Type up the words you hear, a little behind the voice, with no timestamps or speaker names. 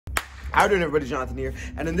How doing, everybody? Jonathan here,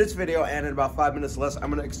 and in this video, and in about 5 minutes less,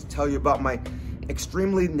 I'm going to tell you about my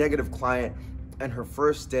extremely negative client and her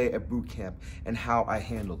first day at boot camp and how I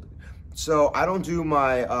handled it. So I don't do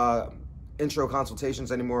my intro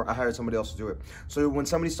consultations anymore. I hired somebody else to do it. So when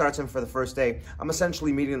somebody starts in for the first day, I'm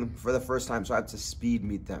essentially meeting them for the first time, so I have to speed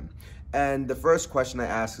meet them. And the first question I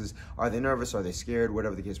ask is, are they nervous? Are they scared?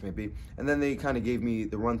 Whatever the case may be. And then they kind of gave me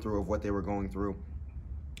the run through of what they were going through.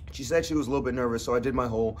 She said she was a little bit nervous, so I did my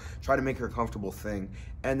whole try to make her comfortable thing.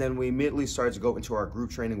 And then we immediately started to go into our group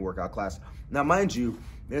training workout class. Now, mind you,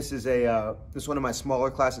 this is one of my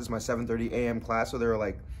smaller classes, my 7:30 a.m. class, so there are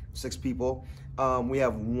like 6 people. We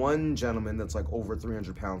have one gentleman that's like over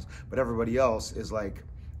 300 pounds, but everybody else is like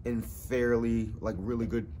in fairly, like really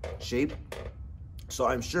good shape. So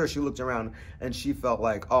I'm sure she looked around and she felt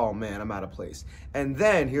like, oh man, I'm out of place. And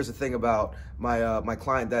then here's the thing about my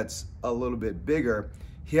client that's a little bit bigger.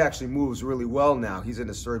 He actually moves really well now. He's in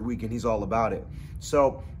his 3rd week and he's all about it.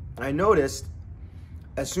 So I noticed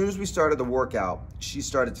as soon as we started the workout, she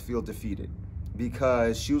started to feel defeated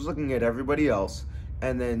because she was looking at everybody else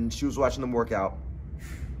and then she was watching them work out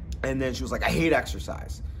and then she was like, I hate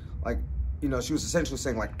exercise. Like, you know, she was essentially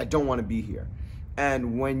saying like, I don't want to be here.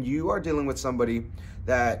 And when you are dealing with somebody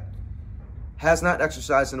that has not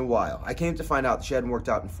exercised in a while, I came to find out that she hadn't worked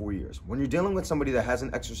out in 4 years. When you're dealing with somebody that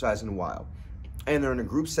hasn't exercised in a while, and they're in a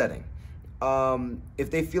group setting, if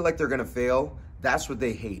they feel like they're gonna fail, that's what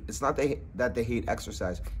they hate. It's not that they hate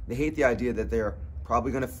exercise. They hate the idea that they're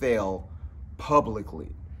probably gonna fail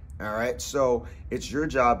publicly, all right? So it's your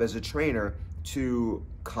job as a trainer to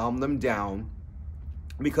calm them down,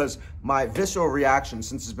 because my visceral reaction,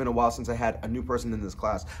 since it's been a while since I had a new person in this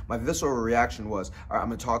class, my visceral reaction was, all right, I'm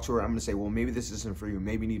gonna talk to her, I'm gonna say, well, maybe this isn't for you,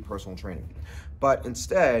 maybe you need personal training. But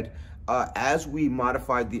instead, as we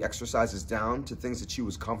modified the exercises down to things that she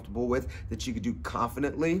was comfortable with, that she could do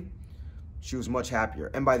confidently, she was much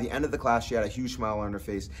happier. And by the end of the class, she had a huge smile on her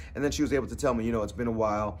face. And then she was able to tell me, you know, it's been a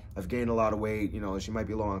while, I've gained a lot of weight, you know, she might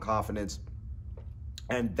be low on confidence.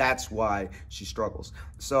 And that's why she struggles.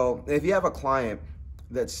 So if you have a client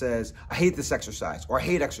that says, I hate this exercise, or I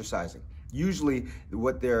hate exercising, usually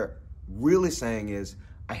what they're really saying is,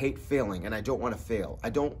 I hate failing and I don't want to fail. I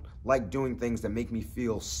don't like doing things that make me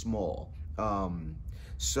feel small.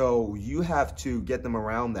 So you have to get them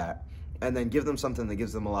around that and then give them something that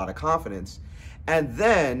gives them a lot of confidence. And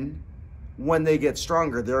then when they get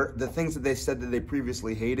stronger, the things that they said that they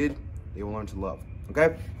previously hated, they will learn to love.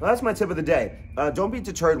 Okay? Well, that's my tip of the day. Don't be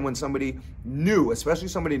deterred when somebody new, especially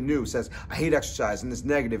somebody new, says, I hate exercise, and it's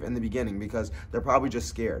negative in the beginning, because they're probably just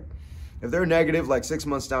scared. If they're negative like 6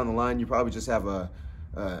 months down the line, you probably just have a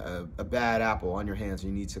bad apple on your hands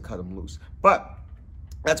and you need to cut them loose. But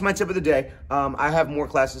that's my tip of the day. I have more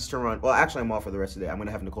classes to run. Well, actually, I'm off for the rest of the day. I'm going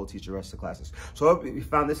to have Nicole teach the rest of the classes. So I hope you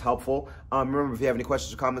found this helpful. Remember, if you have any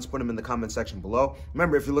questions or comments, put them in the comment section below.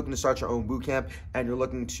 Remember, if you're looking to start your own boot camp and you're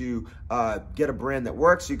looking to get a brand that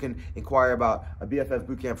works, you can inquire about a BFF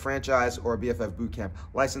Bootcamp franchise or a BFF Bootcamp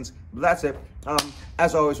license. But that's it.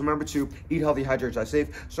 As always, remember to eat healthy, hydrate, drive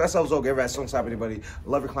safe. Stress levels all, get rest, don't stop anybody.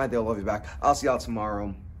 Love your client, they'll love you back. I'll see y'all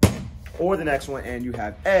tomorrow or the next one, and you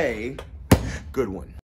have a good one.